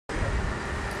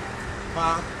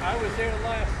Huh? I was here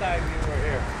last time you were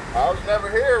here. I was never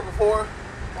here before.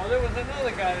 Well, there was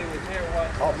another guy that was here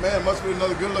once. Oh man, must be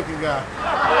another good looking guy.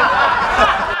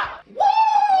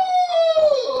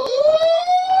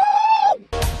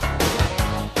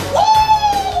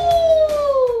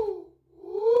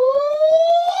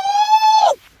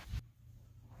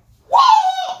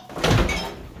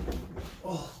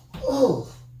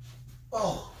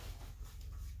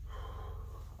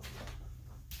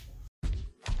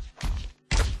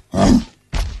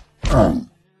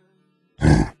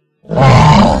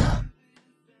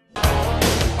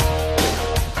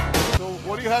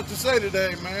 Have to say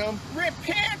today, ma'am?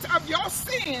 Repent of your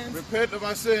sins. Repent of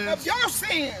my sins. Of your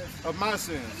sins. Of my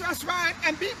sins. That's right.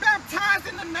 And be baptized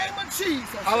in the name of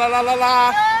Jesus. La la la la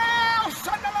la.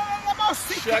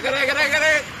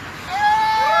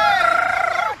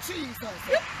 Oh, Jesus.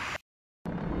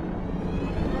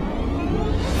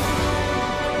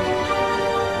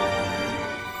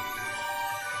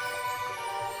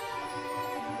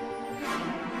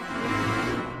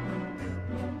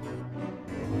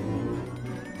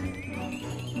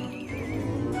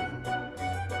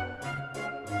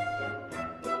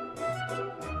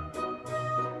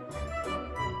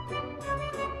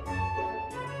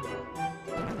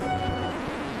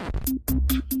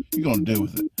 You're gonna deal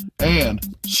with it. And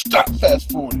stop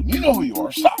fast forwarding. You know who you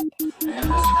are. Stop.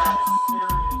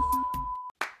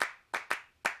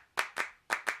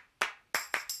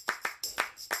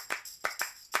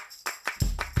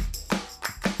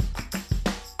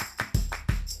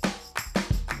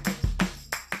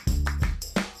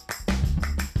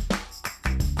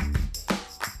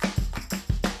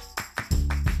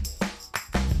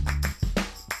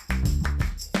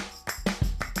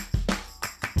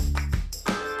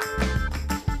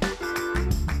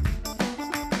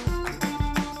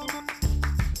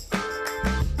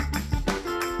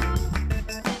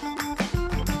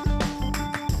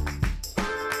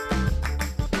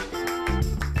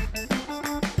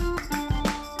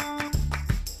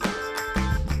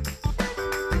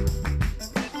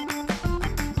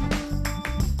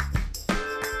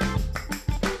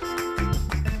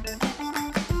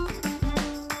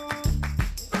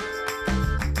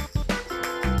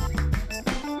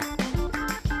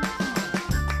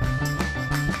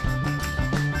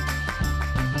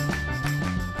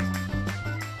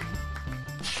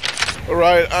 All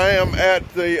right, I am at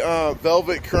the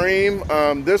Velvet Cream.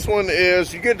 This one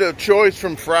is, you get the choice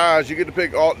from fries. You get to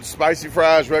pick all spicy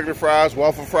fries, regular fries,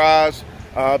 waffle fries.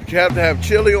 But you have to have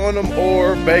chili on them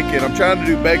or bacon. I'm trying to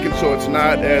do bacon so it's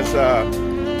not as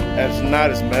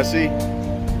messy.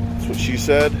 That's what she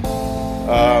said. The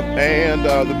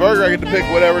burger I get to pick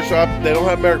whatever. So they don't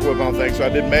have American Whip, I don't think. So I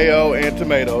did mayo and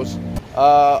tomatoes.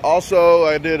 Also,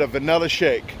 I did a vanilla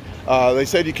shake. They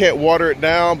said you can't water it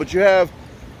down, but you have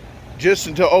just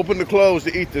until open to close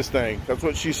to eat this thing. That's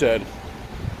what she said.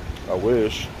 I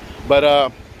wish.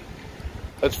 But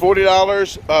that's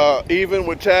 $40 even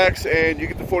with tax, and you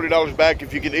get the $40 back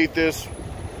if you can eat this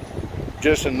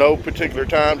just in no particular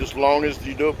time, just as long as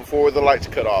you do it before the lights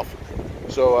cut off.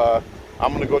 So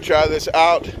I'm gonna go try this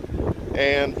out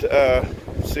and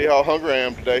see how hungry I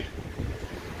am today.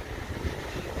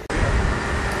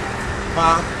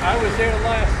 Huh? I was here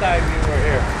last time you were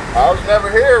here. I was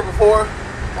never here before.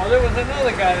 Well, there was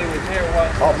another guy that was here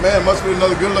once. Oh man, must be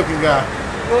another good looking guy.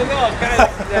 Well, no, a guy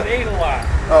that ate a lot.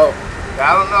 Oh,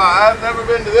 I don't know. I've never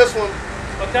been to this one.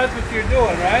 But that's what you're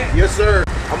doing, right? Yes, sir.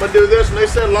 I'm gonna do this, and they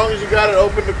said as long as you got it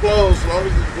open to close, as long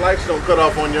as the lights don't cut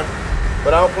off on you.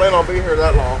 But I don't plan on being here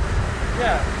that long.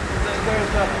 Yeah,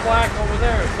 there's a plaque over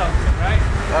there or something, right?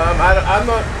 I'm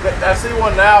not. I see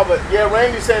one now, but yeah,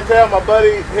 Randy Santel, my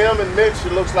buddy, him and Mitch,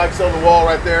 it looks like it's on the wall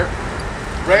right there.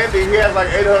 Randy, he has like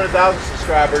 800,000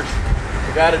 subscribers.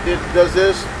 The guy that does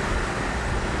this.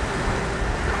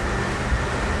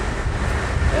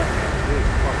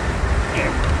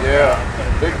 Yeah,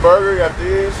 big burger, got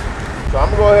these. So I'm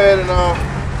gonna go ahead and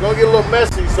it's gonna get a little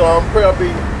messy, so I'm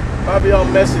probably all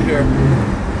messy here.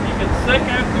 You get sick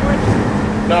afterwards?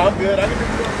 No, I'm good. I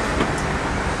can do it.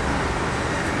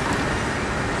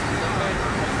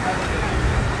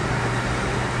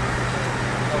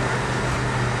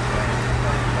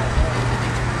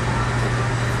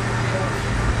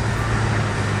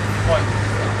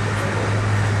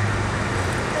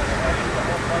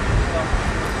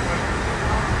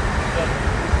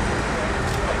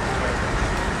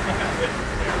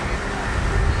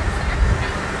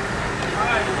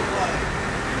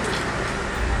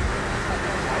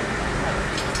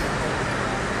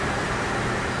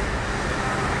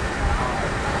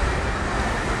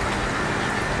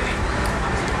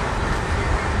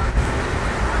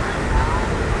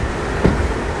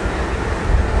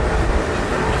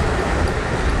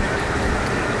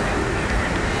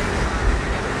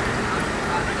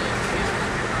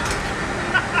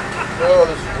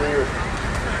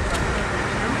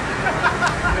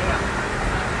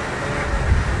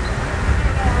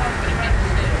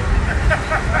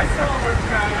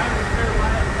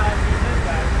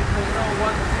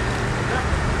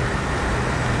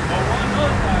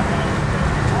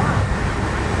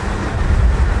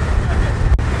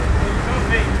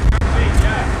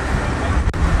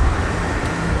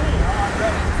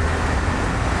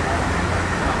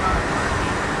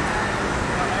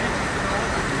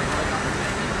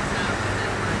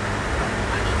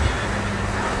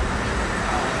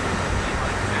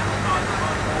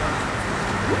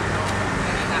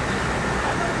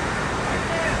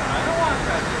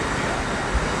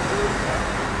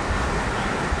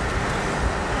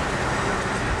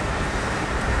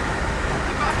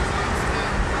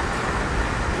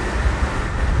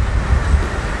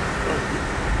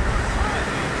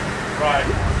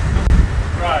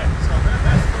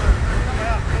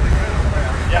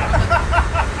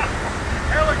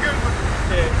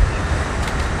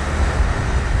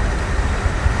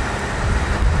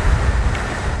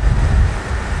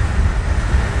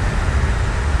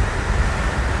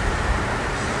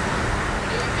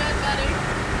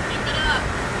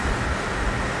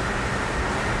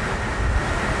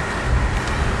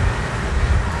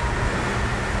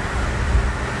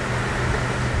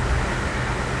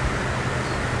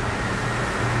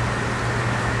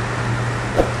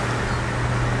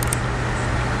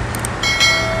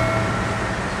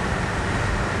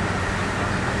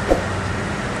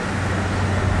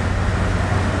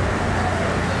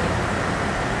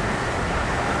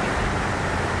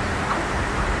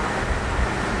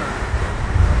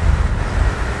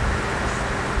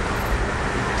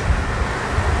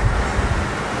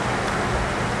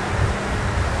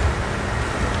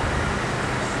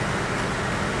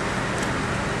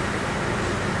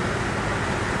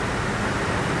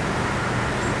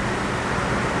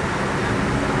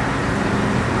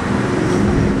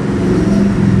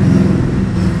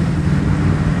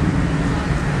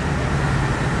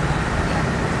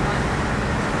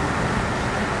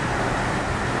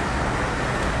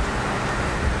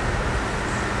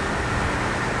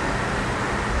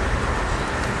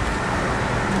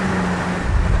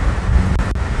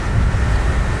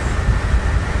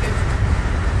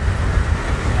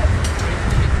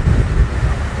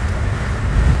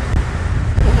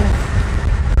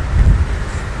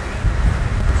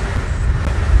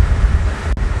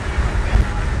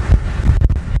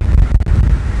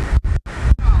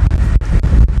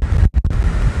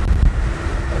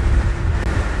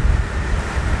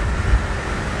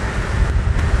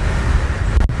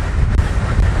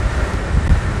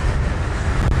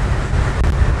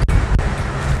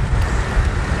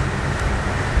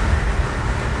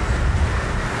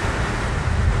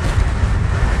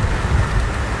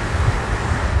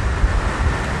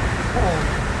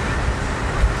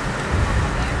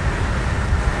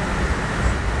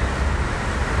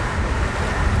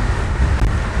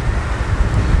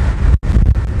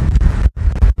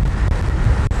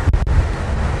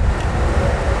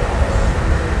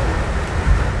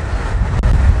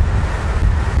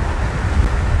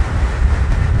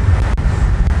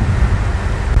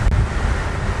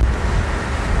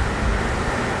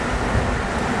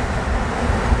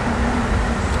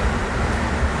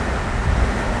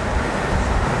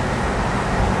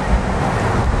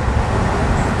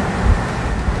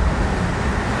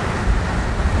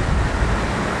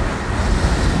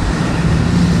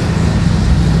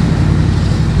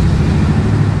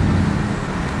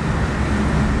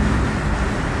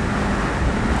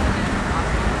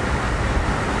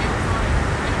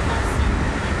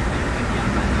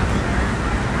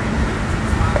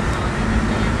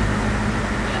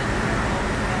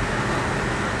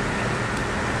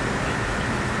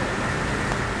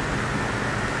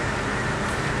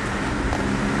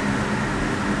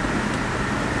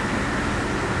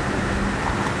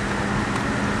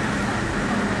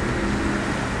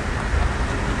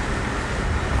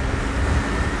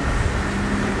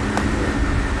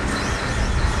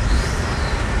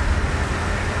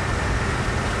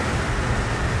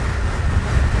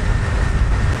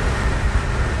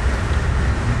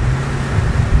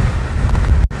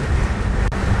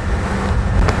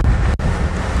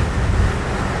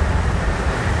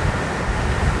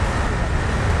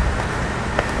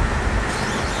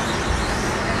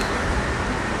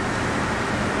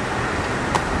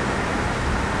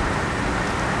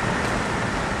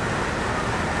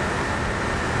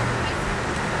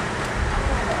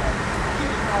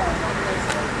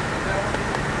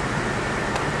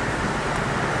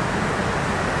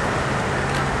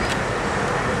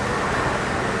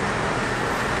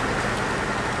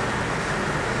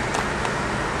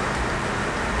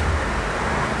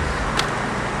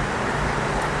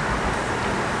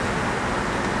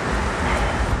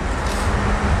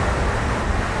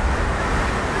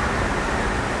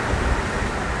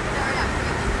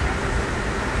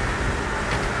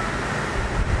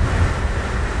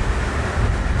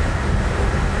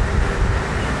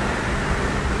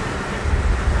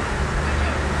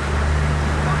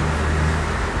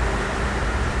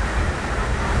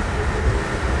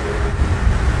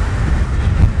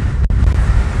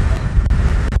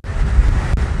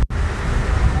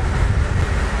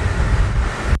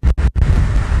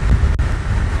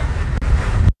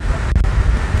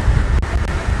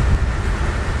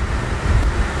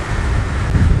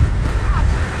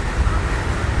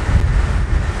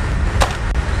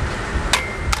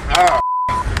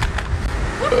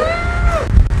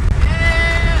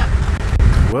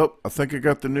 Well, I think I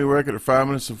got the new record at 5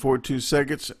 minutes and 42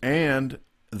 seconds, and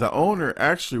the owner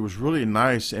actually was really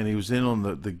nice, and he was in on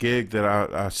the gig that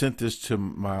I sent this to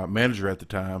my manager at the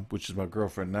time, which is my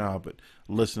girlfriend now, but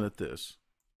listen at this.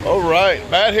 All right,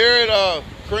 Matt here at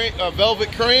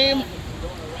Velvet Cream,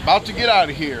 about to get out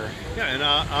of here. Yeah, and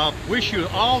I wish you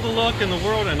all the luck in the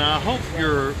world, and I hope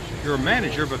your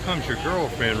manager becomes your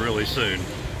girlfriend really soon.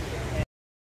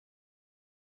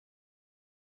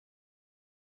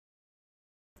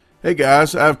 Hey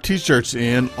guys, I have t-shirts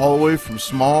in all the way from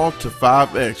small to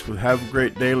 5X with "Have a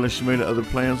great day" unless you made other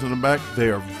plans on the back. They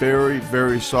are very,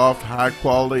 very soft, high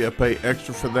quality. I pay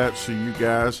extra for that so you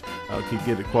guys can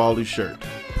get a quality shirt.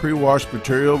 Pre-washed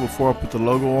material before I put the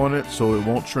logo on it so it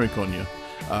won't shrink on you.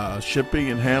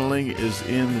 Shipping and handling is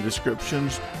in the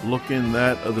descriptions. Look in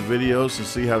that of the videos and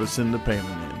see how to send the payment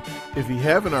in. If you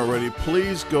haven't already,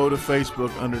 please go to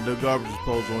Facebook under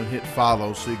DaGarbageDisposal and hit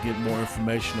follow so you get more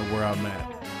information of where I'm at.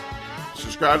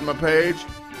 Subscribe to my page,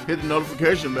 hit the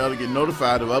notification bell to get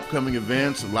notified of upcoming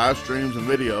events, live streams, and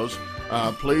videos.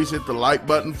 Please hit the like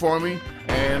button for me,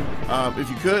 and if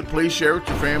you could, please share with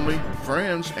your family,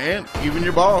 friends, and even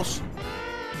your boss.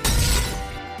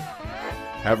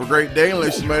 Have a great day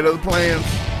unless you made other plans.